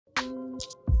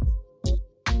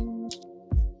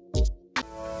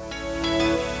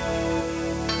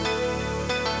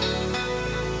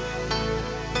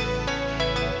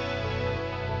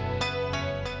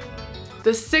The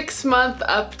 6-month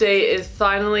update is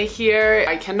finally here.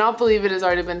 I cannot believe it has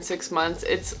already been 6 months.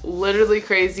 It's literally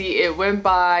crazy. It went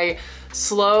by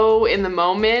slow in the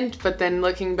moment, but then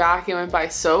looking back, it went by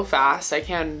so fast. I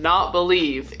cannot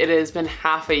believe it has been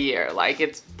half a year. Like,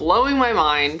 it's blowing my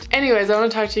mind. Anyways, I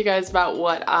want to talk to you guys about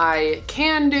what I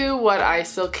can do, what I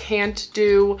still can't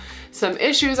do, some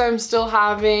issues I'm still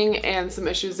having, and some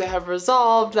issues that have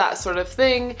resolved, that sort of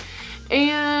thing.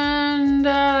 And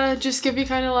just give you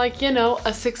kind of like, you know,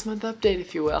 a 6-month update,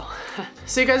 if you will.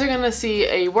 So you guys are gonna see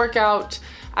a workout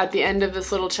at the end of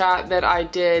this little chat that I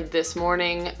did this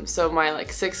morning. So my like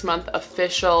 6-month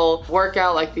official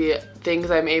workout, like the things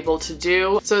I'm able to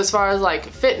do. So as far as like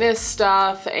fitness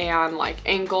stuff and like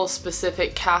ankle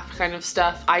specific calf kind of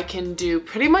stuff, I can do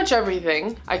pretty much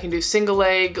everything. I can do single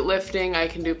leg lifting, I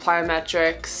can do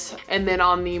plyometrics, and then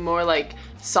on the more like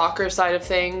soccer side of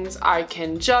things, I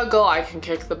can juggle, I can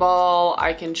kick the ball,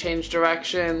 I can change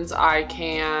directions, I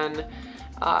can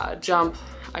jump,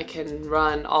 I can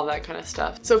run, all that kind of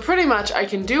stuff. So pretty much I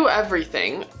can do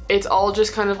everything. It's all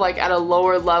just kind of like at a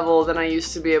lower level than I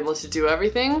used to be able to do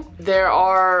everything. There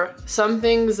are some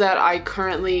things that I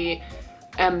currently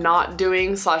am not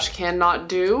doing / cannot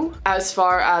do as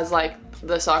far as like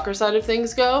the soccer side of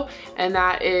things go, and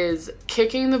that is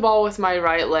kicking the ball with my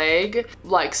right leg,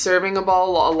 like serving a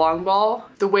ball, a long ball.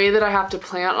 The way that I have to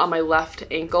plant on my left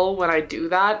ankle when I do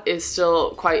that is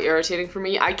still quite irritating for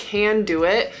me. I can do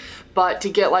it, but to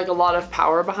get like a lot of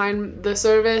power behind the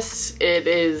service, it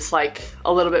is like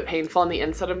a little bit painful on the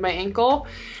inside of my ankle.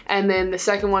 And then the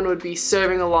second one would be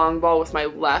serving a long ball with my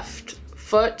left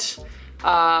foot.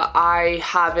 I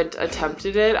haven't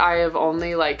attempted it. I have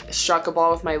only like struck a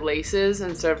ball with my laces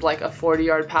and served like a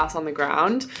 40-yard pass on the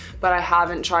ground, but I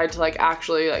haven't tried to like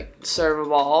actually like serve a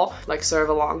ball, like serve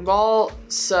a long ball.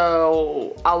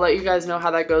 So I'll let you guys know how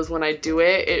that goes when I do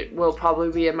it. It will probably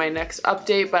be in my next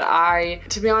update, but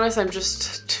to be honest, I'm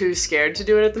just too scared to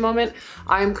do it at the moment.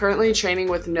 I am currently training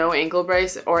with no ankle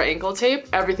brace or ankle tape.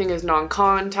 Everything is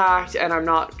non-contact and I'm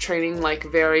not training like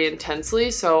very intensely,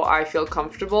 so I feel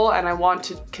comfortable and I want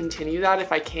to continue that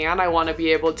if I can. I want to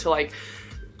be able to like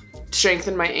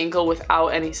strengthen my ankle without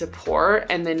any support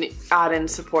and then add in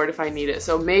support if I need it.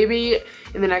 So maybe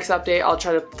in the next update I'll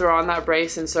try to throw on that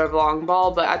brace and serve a long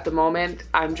ball, but at the moment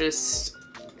I'm just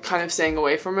kind of staying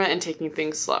away from it and taking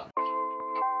things slow.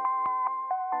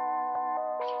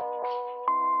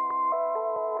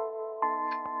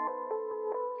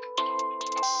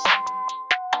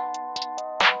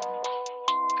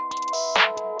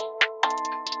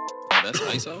 That's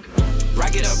ISO.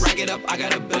 Rack it up, I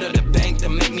got a bit of the bank to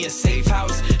make me a safe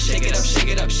house. Shake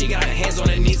it up, she got her hands on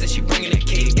her knees and she bringing the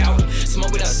cake out.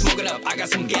 Smoke it up, I got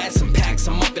some gas, some packs,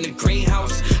 I'm up in the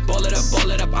greenhouse. Ball it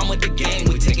up, I'm with the gang,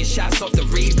 we taking shots off the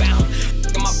rebound.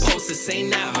 Look at my posters, say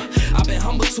now, I've been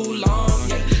humble too long,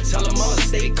 yeah. Tell them all to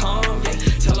stay calm, yeah.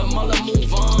 Tell them all to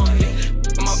move on, yeah.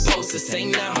 Look at my posters, say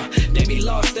now, they be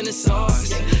lost in the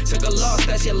sauce, yeah. Took a loss,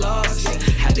 that's your loss, yeah.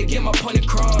 Had to get my point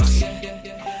across, yeah.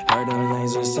 Heard them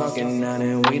lanes was talking now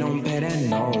and we don't pay that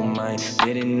no mind.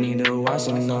 Didn't need to watch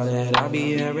them know that I'll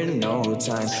be here in no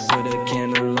time. Put a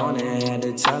candle on it, had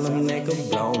to tell them they could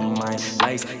blow mine.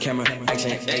 Lights, camera,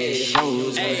 action, it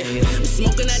shows. I'm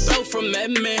smoking that dope from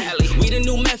Edmond. We the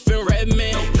new meth in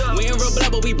Redmond. We ain't real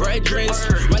blood, but we brethren.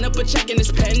 Run up a check and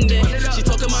it's pending. She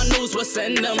talking my news, we'll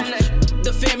send them.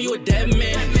 The fam, you a dead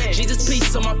man. Jesus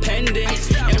peace on my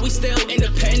pendant. And we still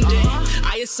independent.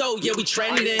 ISO, yeah, we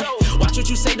trending. Watch what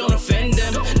you say, don't offend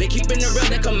them. They keeping it real,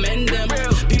 they commend them.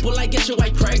 People like get your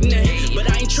wife pregnant, but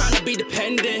I ain't trying to be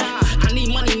dependent. I need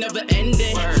money never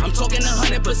ending. I'm talking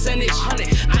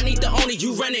 100%. I need the only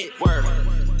you rent it.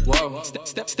 Whoa,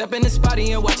 step in the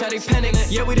spotty and watch how they panic.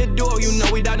 Yeah, we the duo, you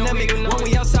know we dynamic. When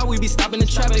we outside, we be stopping the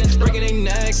traffic. Breaking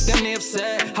their necks, them they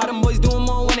upset. How them boys doing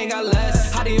more when they got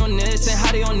less? How they on this and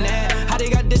how they on that? How they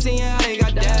got this and yeah, how they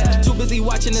got that? Too busy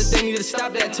watching us, they need to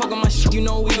stop that. Talking my shit, you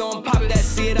know we gon' pop that.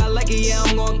 See it, I like it, yeah,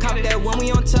 I'm gon' cop that. When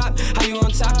we on top, how you on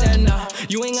top that? Nah,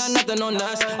 you ain't got nothing on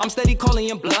us. I'm steady calling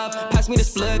your bluff. Pass me the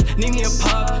split, need me a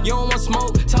puff. You don't want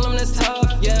smoke, tell them that's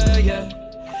tough. Yeah, yeah.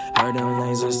 Heard them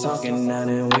lanes was talking now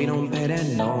and we don't pay that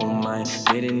no mind.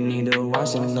 Didn't need to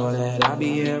watch them know that I'll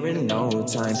be here in no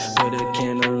time. Put a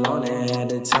candle on it, had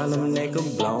to tell them they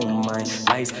could blow mine.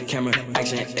 Lights, camera,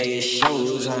 action, it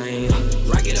shows.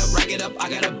 Rack it up, I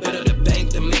got a bit of the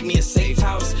bank to make me a safe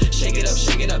house. Shake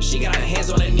it up, she got her hands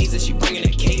on her knees and she bringing the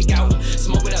cake out.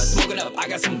 Smoke it up, I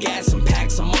got some gas, some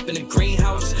packs, I'm up in the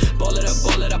greenhouse. Ball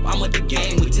it up, I'm with the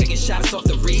gang, we taking shots off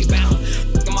the rebound.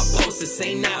 Look at my posters,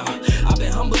 say now, I've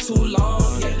been humble too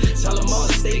long, yeah. Tell them all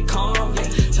to stay calm, yeah.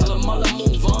 Tell them all to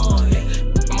move on, yeah.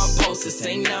 Look at my posters,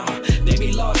 say now, they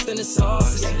be lost in the sauce.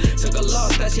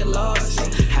 unless you're lost.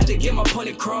 Had to get my point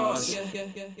across.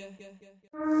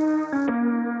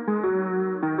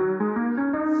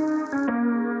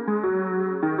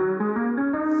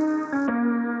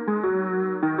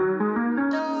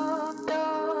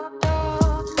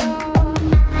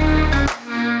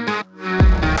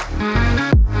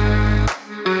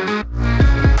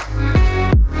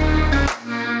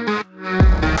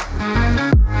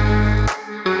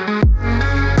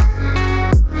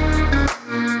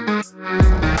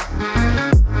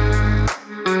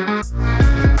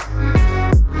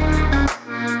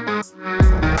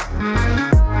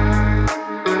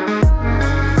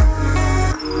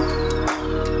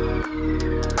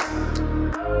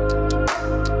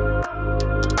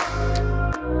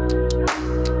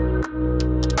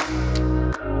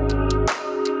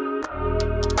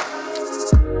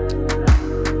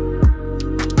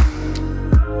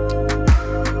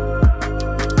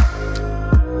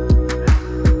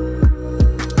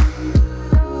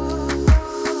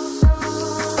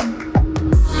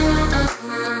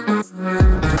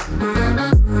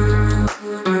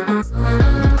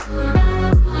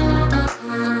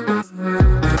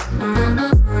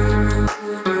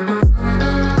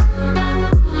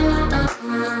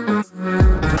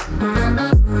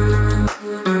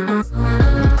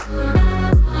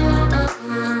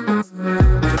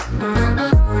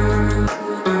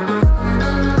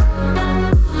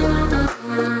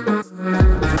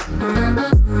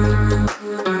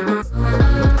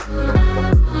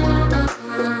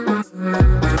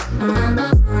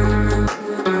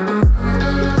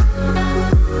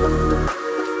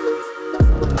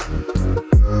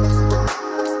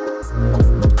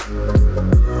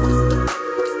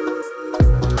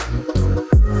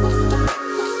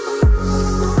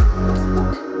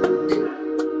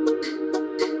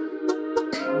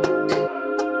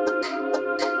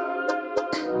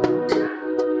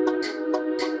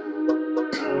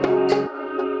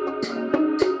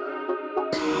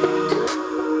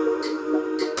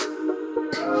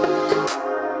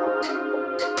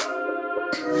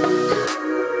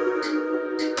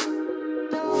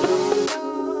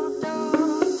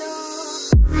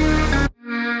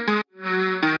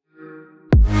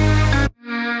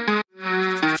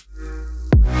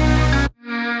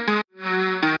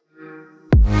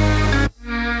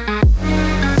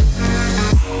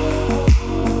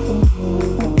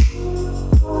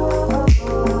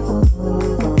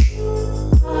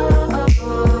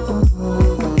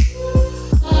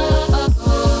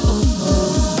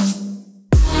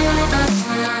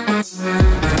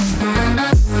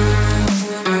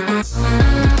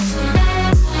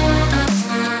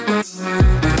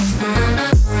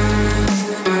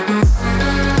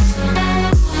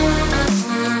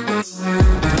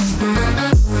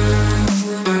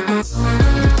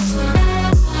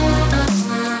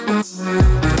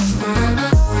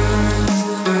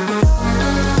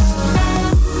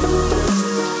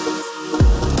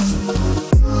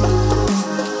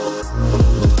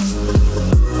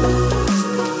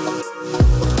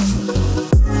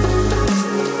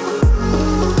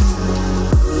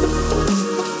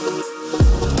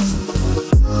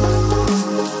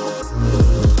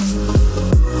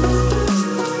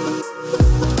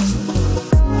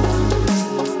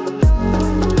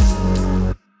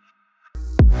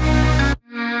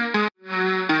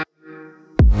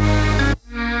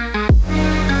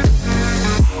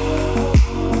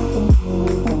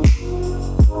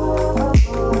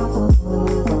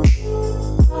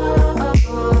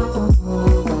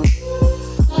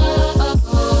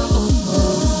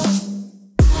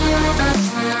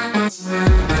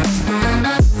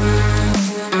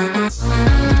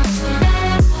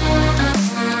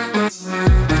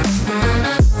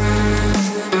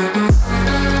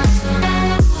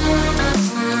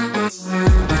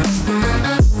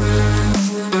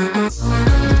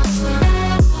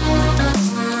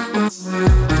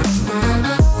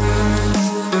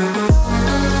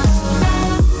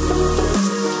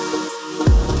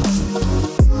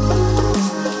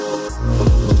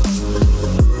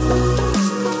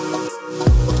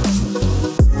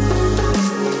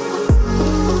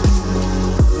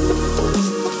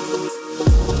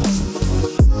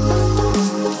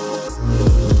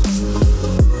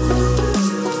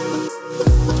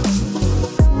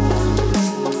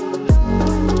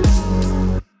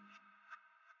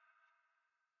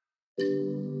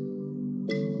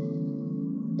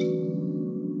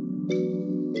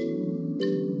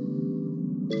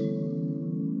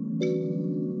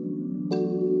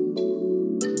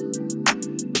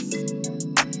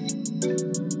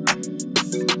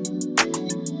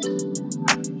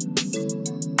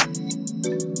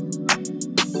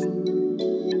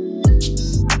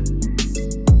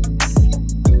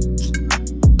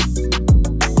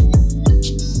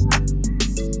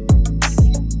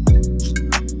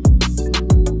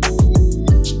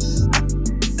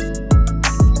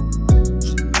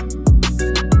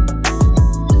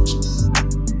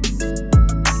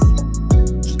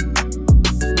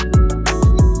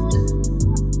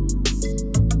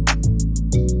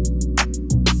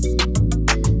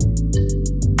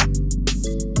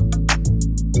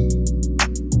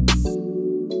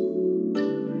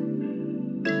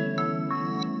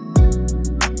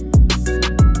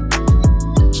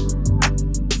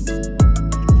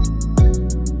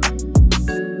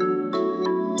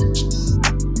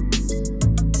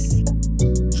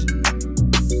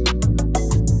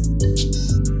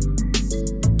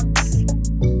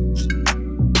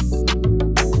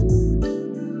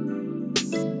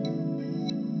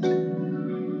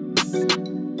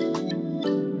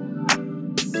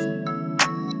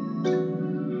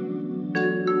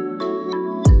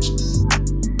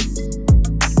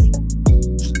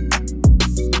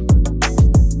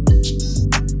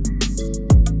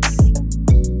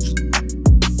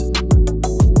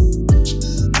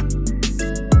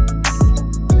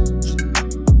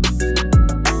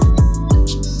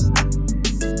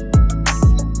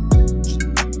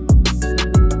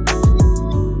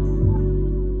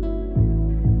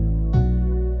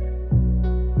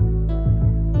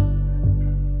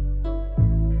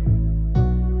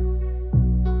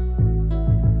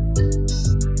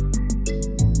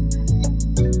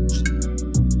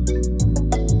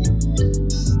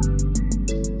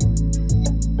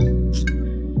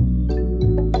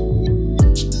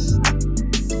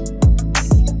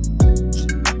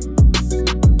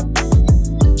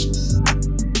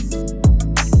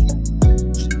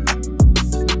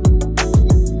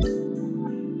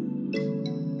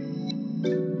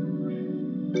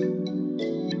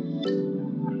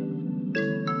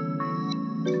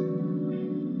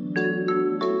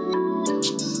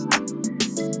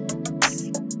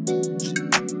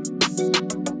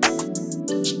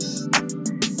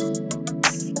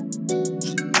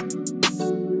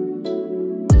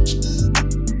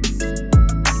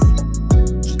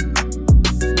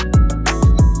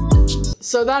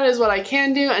 So that is what I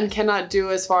can do and cannot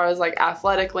do as far as like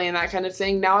athletically and that kind of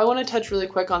thing. Now I want to touch really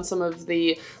quick on some of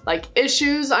the like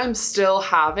issues I'm still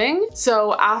having.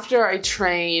 So after I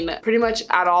train pretty much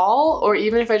at all, or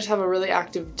even if I just have a really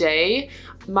active day,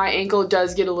 my ankle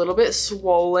does get a little bit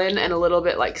swollen and a little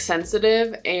bit like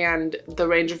sensitive, and the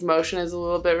range of motion is a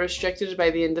little bit restricted by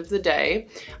the end of the day.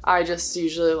 I just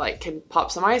usually like can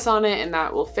pop some ice on it and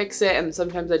that will fix it, and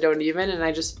sometimes I don't even, and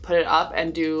I just put it up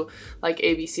and do like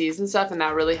ABCs and stuff, and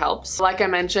that really helps. Like I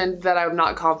mentioned that I'm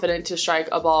not confident to strike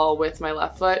a ball with my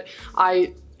left foot.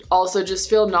 I also just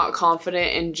feel not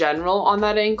confident in general on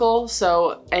that ankle.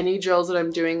 So any drills that I'm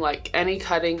doing, like any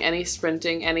cutting, any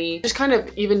sprinting, any just kind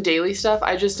of even daily stuff,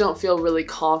 I just don't feel really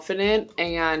confident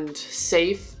and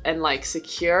safe and like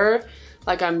secure.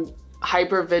 Like I'm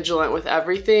hyper vigilant with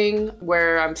everything,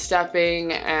 where I'm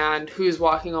stepping and who's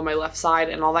walking on my left side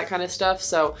and all that kind of stuff.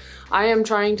 So I am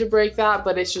trying to break that,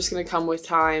 but it's just gonna come with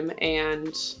time,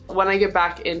 and when I get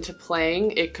back into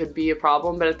playing it could be a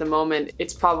problem, but at the moment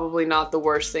it's probably not the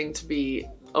worst thing to be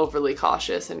overly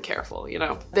cautious and careful, you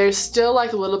know. There's still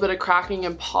like a little bit of cracking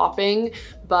and popping,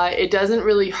 but it doesn't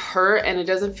really hurt and it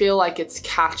doesn't feel like it's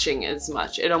catching as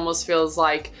much. It almost feels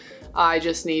like I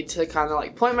just need to kind of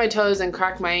like point my toes and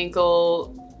crack my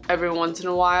ankle every once in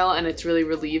a while, and it's really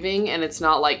relieving, and it's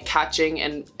not like catching,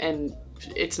 and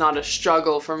it's not a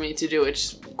struggle for me to do.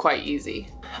 It's quite easy.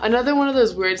 Another one of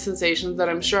those weird sensations that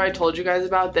I'm sure I told you guys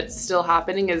about that's still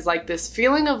happening is like this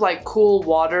feeling of like cool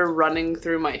water running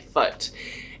through my foot.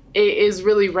 It is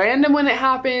really random when it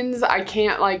happens. I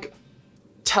can't like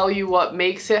tell you what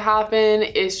makes it happen.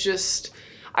 It's just,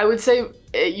 I would say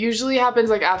it usually happens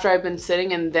like after I've been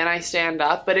sitting and then I stand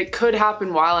up, but it could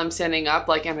happen while I'm standing up,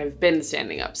 like, and I've been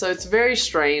standing up. So it's very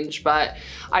strange, but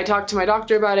I talked to my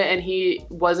doctor about it and he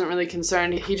wasn't really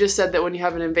concerned. He just said that when you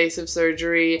have an invasive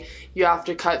surgery, you have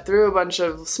to cut through a bunch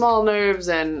of small nerves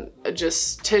and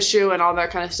just tissue and all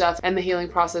that kind of stuff. And the healing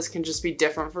process can just be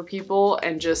different for people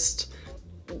and just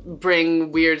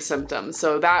bring weird symptoms.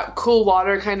 So that cool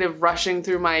water kind of rushing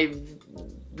through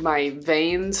my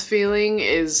veins feeling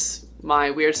is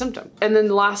my weird symptom. And then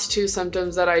the last two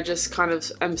symptoms that I just kind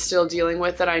of am still dealing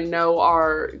with that I know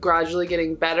are gradually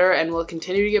getting better and will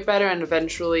continue to get better and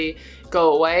eventually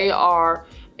go away are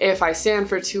if I stand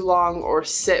for too long or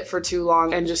sit for too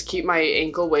long and just keep my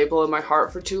ankle way below my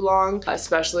heart for too long,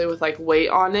 especially with like weight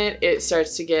on it, it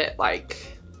starts to get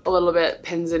like a little bit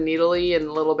pins and needly and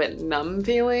a little bit numb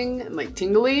feeling and like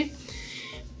tingly.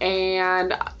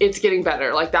 And it's getting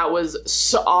better. Like that was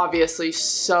so obviously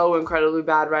so incredibly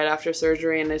bad right after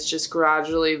surgery, and it's just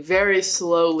gradually, very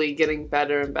slowly getting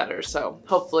better and better. So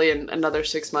hopefully in another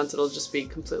 6 months it'll just be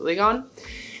completely gone.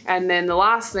 And then the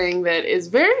last thing that is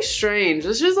very strange,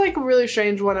 this is like a really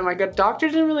strange one, and my doctor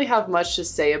didn't really have much to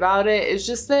say about it, is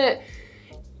just that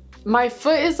my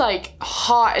foot is like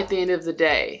hot at the end of the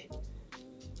day,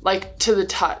 like to the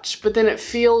touch, but then it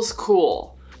feels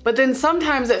cool. But then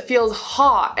sometimes it feels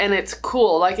hot and it's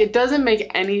cool. Like it doesn't make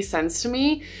any sense to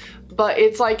me, but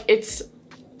it's like, it's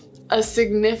a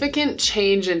significant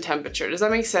change in temperature. Does that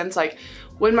make sense? Like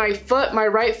when my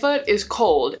right foot is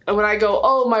cold, and when I go,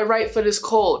 oh, my right foot is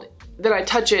cold, then I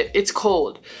touch it, it's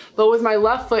cold. But with my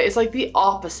left foot, it's like the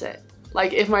opposite.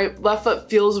 Like if my left foot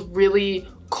feels really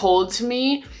cold to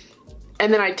me,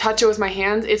 and then I touch it with my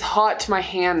hands, it's hot to my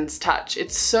hands touch.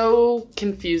 It's so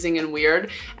confusing and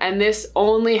weird. And this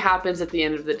only happens at the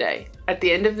end of the day. At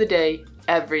the end of the day,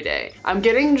 every day. I'm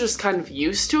getting just kind of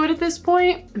used to it at this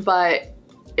point, but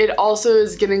it also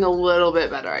is getting a little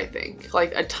bit better, I think.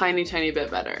 Like a tiny, tiny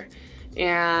bit better.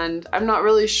 And I'm not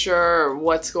really sure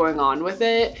what's going on with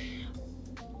it.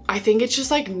 I think it's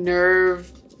just like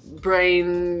nerve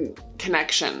brain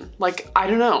connection. Like, I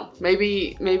don't know,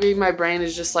 maybe my brain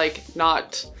is just like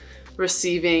not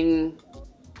receiving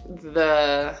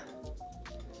the,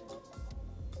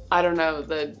 I don't know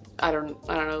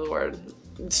the word.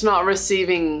 It's not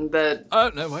receiving the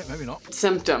no, wait, maybe not.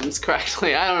 Symptoms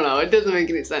correctly. I don't know, it doesn't make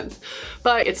any sense.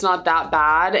 But it's not that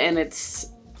bad, and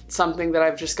it's something that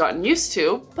I've just gotten used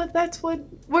to, but that's what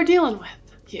we're dealing with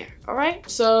here, all right?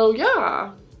 So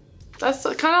yeah, that's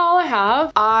kind of all I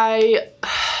have. I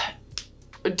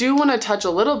do want to touch a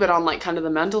little bit on like kind of the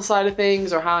mental side of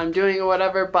things or how I'm doing or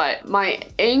whatever, but my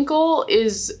ankle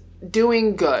is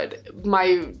doing good.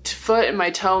 My foot and my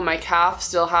toe and my calf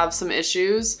still have some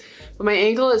issues, but my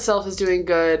ankle itself is doing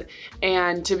good.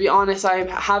 And to be honest, I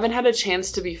haven't had a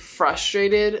chance to be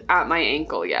frustrated at my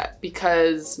ankle yet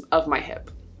because of my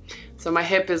hip. So my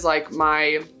hip is like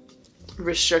my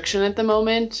restriction at the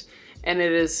moment, and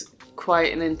it is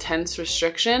quite an intense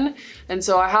restriction, and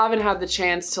so I haven't had the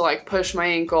chance to like push my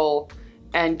ankle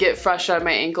and get fresh out of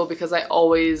my ankle because I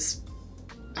always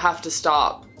have to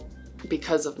stop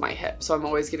because of my hip. So I'm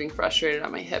always getting frustrated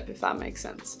at my hip, if that makes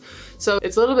sense. So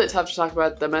it's a little bit tough to talk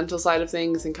about the mental side of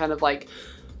things and kind of like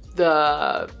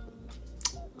the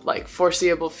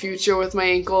foreseeable future with my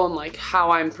ankle and like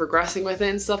how I'm progressing with it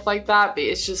and stuff like that. But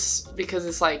it's just because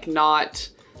it's like not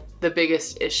the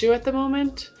biggest issue at the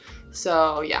moment.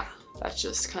 So yeah, that's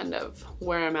just kind of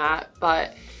where I'm at.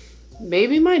 But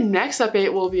maybe my next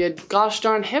update will be a gosh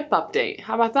darn hip update.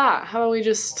 How about that? How about we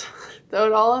just throw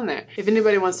it all in there? If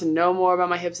anybody wants to know more about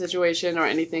my hip situation or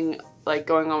anything like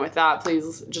going on with that,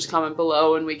 please just comment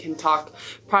below and we can talk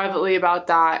privately about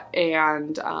that.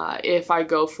 And if I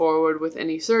go forward with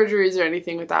any surgeries or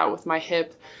anything with that with my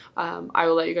hip, I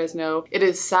will let you guys know. It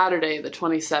is Saturday the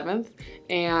 27th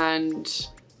and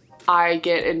I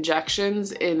get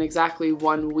injections in exactly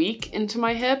 1 week into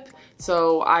my hip.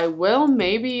 So I will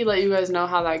maybe let you guys know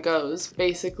how that goes.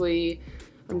 Basically,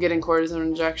 I'm getting cortisone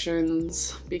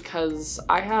injections because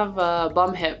I have a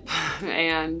bum hip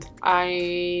and I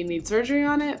need surgery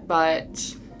on it,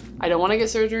 but I don't want to get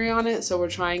surgery on it. So we're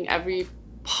trying every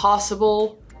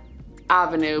possible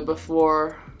avenue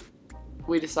before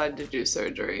we decide to do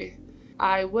surgery.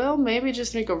 I will maybe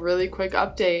just make a really quick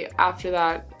update after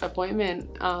that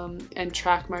appointment and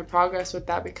track my progress with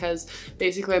that, because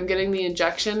basically I'm getting the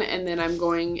injection and then I'm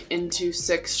going into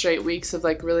 6 straight weeks of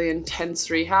like really intense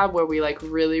rehab where we like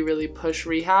really push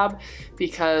rehab,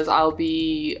 because I'll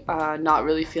be not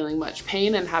really feeling much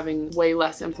pain and having way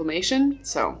less inflammation.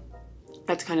 So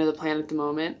that's kind of the plan at the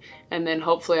moment. And then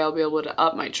hopefully I'll be able to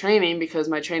up my training, because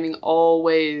my training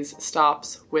always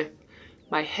stops with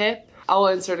my hip. I'll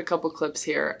insert a couple clips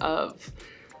here of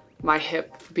my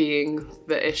hip being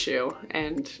the issue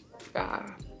and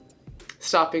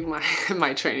stopping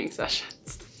my training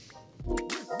sessions.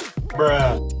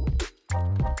 Bruh.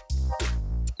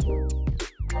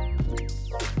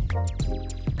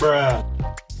 Bruh.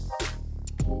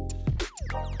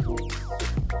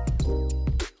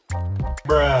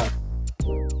 Bruh.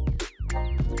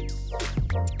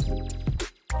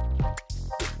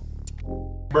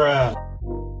 Bruh.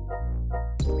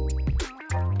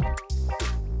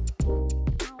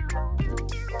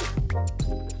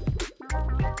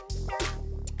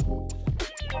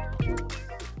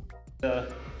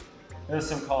 There's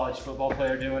some college football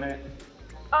player doing it.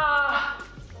 Ah!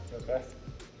 Okay.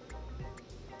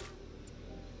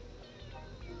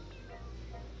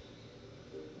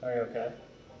 Are you okay?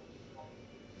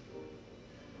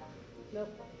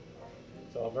 Nope.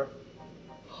 It's over?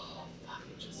 Oh fuck,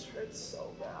 it just hurts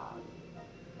so bad.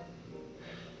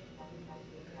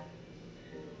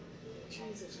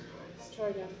 Jesus Christ, try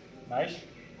again. Nice?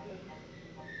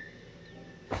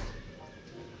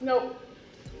 Nope.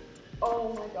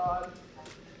 Oh my god.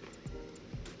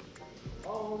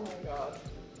 Oh my god.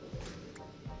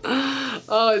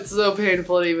 Oh, it's so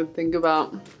painful to even think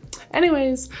about.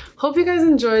 Anyways, hope you guys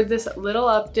enjoyed this little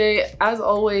update. As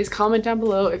always, comment down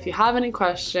below if you have any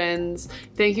questions.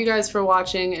 Thank you guys for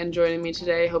watching and joining me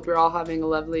today. Hope you're all having a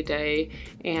lovely day,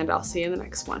 and I'll see you in the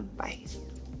next one. Bye.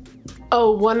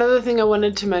 Oh, one other thing I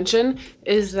wanted to mention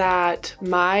is that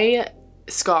my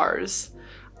scars,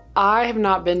 I have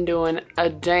not been doing a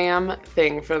damn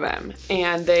thing for them,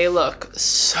 and they look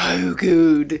so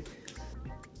good.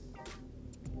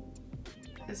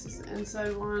 This is the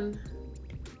inside one,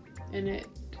 and it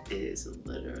is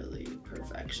literally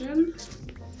perfection.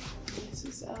 This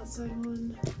is the outside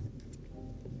one.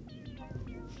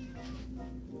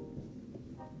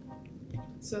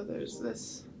 So there's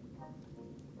this,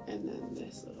 and then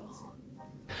this little.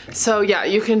 So yeah,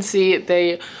 you can see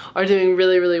they are doing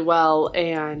really well,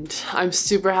 and I'm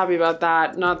super happy about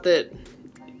that. Not that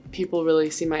people really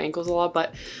see my ankles a lot,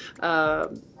 but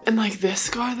and like this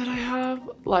scar that I have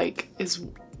like is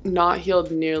not healed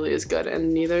nearly as good,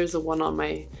 and neither is the one on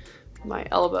my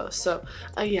elbow. So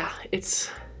yeah,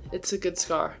 it's a good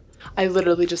scar. I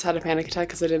literally just had a panic attack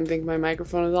because I didn't think my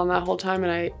microphone was on that whole time,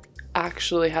 and I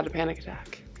actually had a panic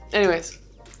attack. Anyways,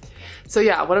 so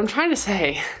yeah, what I'm trying to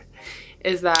say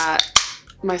is that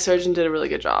my surgeon did a really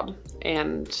good job,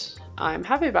 and I'm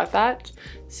happy about that.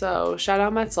 So shout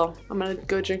out Metzel. I'm gonna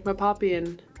go drink my poppy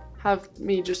and have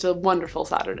me just a wonderful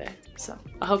Saturday. So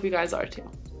I hope you guys are too.